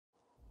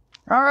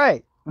All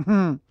right.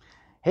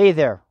 Hey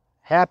there.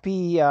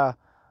 Happy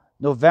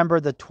November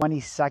the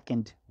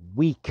 22nd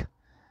week.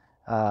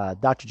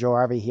 Dr. Joe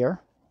Harvey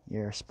here,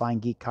 your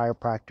SpineGeek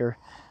chiropractor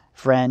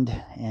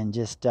friend, and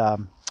just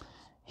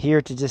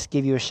here to just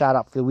give you a shout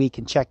out for the week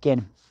and check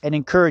in and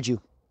encourage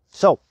you.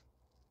 So,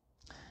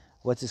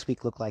 what's this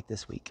week look like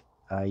this week?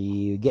 Are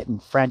you getting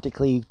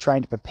frantically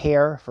trying to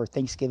prepare for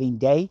Thanksgiving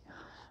Day?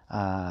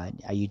 Are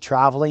you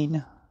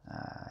traveling?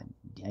 Are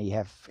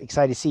you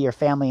excited to see your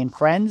family and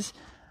friends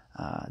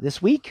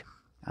this week?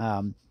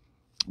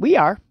 We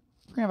are.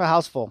 We're going to have a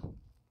house full.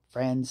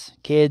 Friends,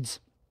 kids,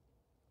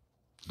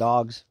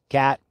 dogs,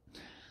 cat.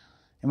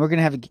 And we're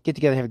going to get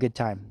together and have a good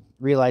time,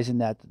 realizing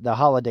that the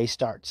holiday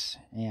starts.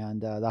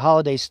 And the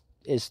holiday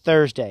is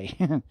Thursday.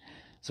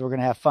 So we're going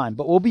to have fun.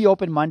 But we'll be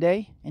open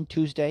Monday and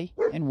Tuesday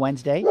and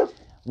Wednesday.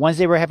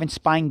 Wednesday we're having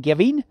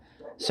SpineGiving.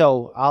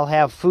 So I'll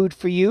have food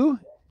for you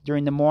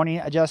during the morning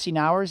adjusting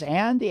hours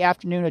and the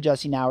afternoon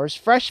adjusting hours.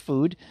 Fresh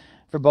food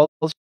for both.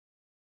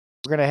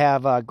 We're going to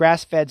have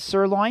grass-fed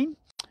sirloin.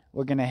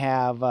 We're going to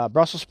have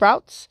Brussels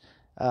sprouts,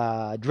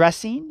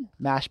 dressing,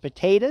 mashed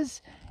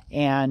potatoes.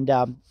 And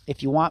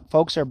if you want,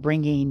 folks are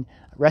bringing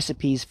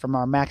recipes from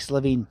our Max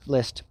Living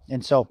list.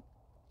 And so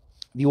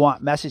if you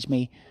want, message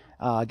me.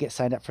 Get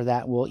signed up for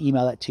that. We'll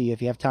email it to you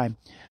if you have time.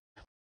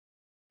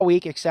 A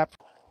week, except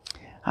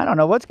I don't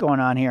know what's going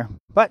on here.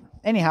 But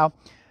anyhow,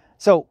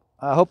 so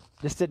I hope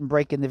this didn't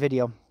break in the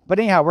video. But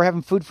anyhow, we're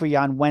having food for you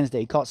on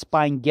Wednesday. Call it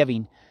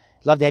SpineGiving.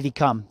 Love to have you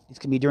come. It's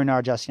going to be during our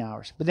adjusting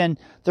hours. But then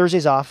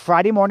Thursday's off.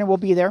 Friday morning we'll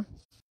be there.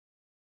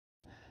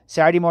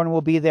 Saturday morning we'll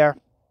be there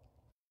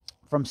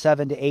from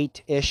 7 to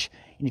 8-ish.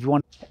 And if you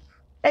want,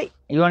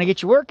 you want to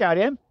get your workout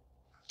in,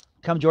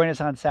 come join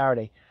us on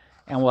Saturday.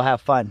 And we'll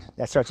have fun.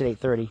 That starts at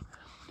 8:30.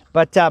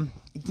 But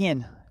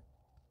again,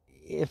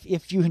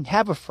 if you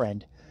have a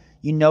friend,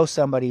 you know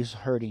somebody who's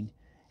hurting,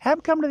 have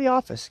them come to the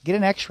office. Get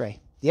an x-ray.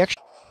 The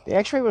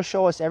x-ray will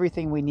show us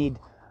everything we need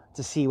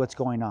to see what's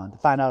going on, to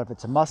find out if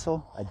it's a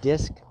muscle, a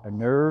disc, a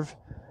nerve,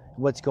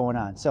 what's going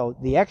on. So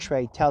the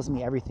x-ray tells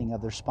me everything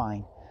of their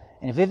spine.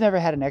 And if they've never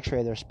had an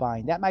x-ray of their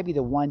spine, that might be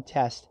the one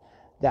test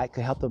that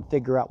could help them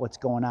figure out what's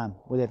going on,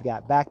 whether they've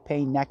got back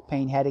pain, neck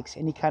pain, headaches,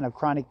 any kind of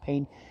chronic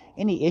pain,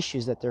 any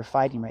issues that they're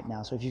fighting right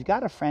now. So if you've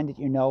got a friend that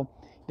you know,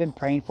 been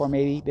praying for,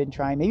 maybe been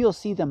trying, maybe you'll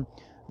see them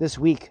this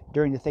week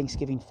during the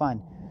Thanksgiving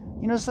fun.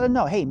 Just let them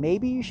know, hey,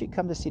 maybe you should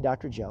come to see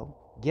Dr. Joe,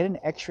 get an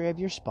x-ray of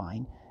your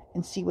spine,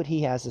 and see what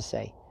he has to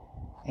say,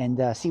 and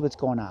see what's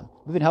going on.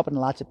 We've been helping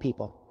lots of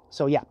people.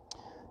 So yeah.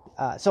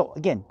 So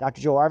again,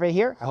 Dr. Joe Harvey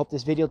here. I hope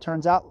this video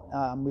turns out.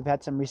 We've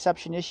had some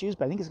reception issues,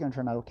 but I think it's going to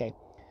turn out okay.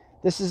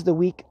 This is the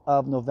week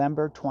of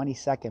November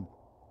 22nd,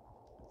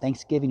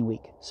 Thanksgiving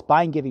week,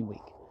 SpineGiving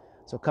week.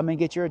 So come and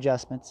get your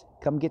adjustments.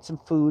 Come get some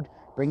food.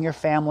 Bring your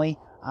family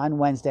on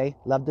Wednesday.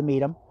 Love to meet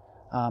them.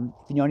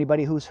 If you know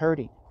anybody who's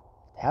hurting,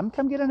 have them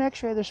come get an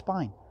x-ray of their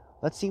spine.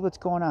 Let's see what's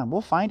going on.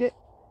 We'll find it,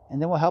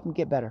 and then we'll help them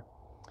get better.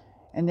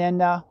 And then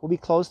we'll be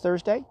closed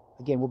Thursday.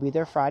 Again, we'll be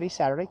there Friday,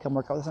 Saturday. Come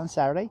work out with us on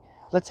Saturday.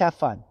 Let's have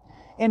fun.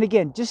 And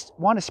again, just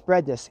want to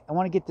spread this. I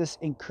want to get this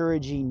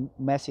encouraging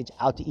message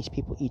out to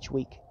each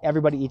week.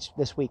 Everybody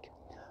this week.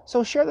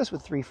 So share this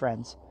with 3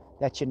 friends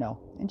that you know.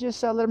 And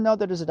just let them know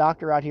that there's a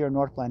doctor out here in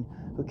Northglenn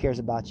who cares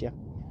about you.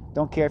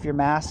 Don't care if you're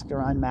masked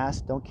or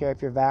unmasked. Don't care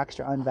if you're vaxxed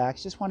or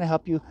unvaxxed. Just want to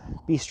help you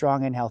be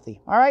strong and healthy.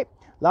 All right?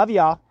 Love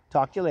y'all.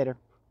 Talk to you later.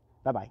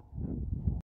 Bye-bye.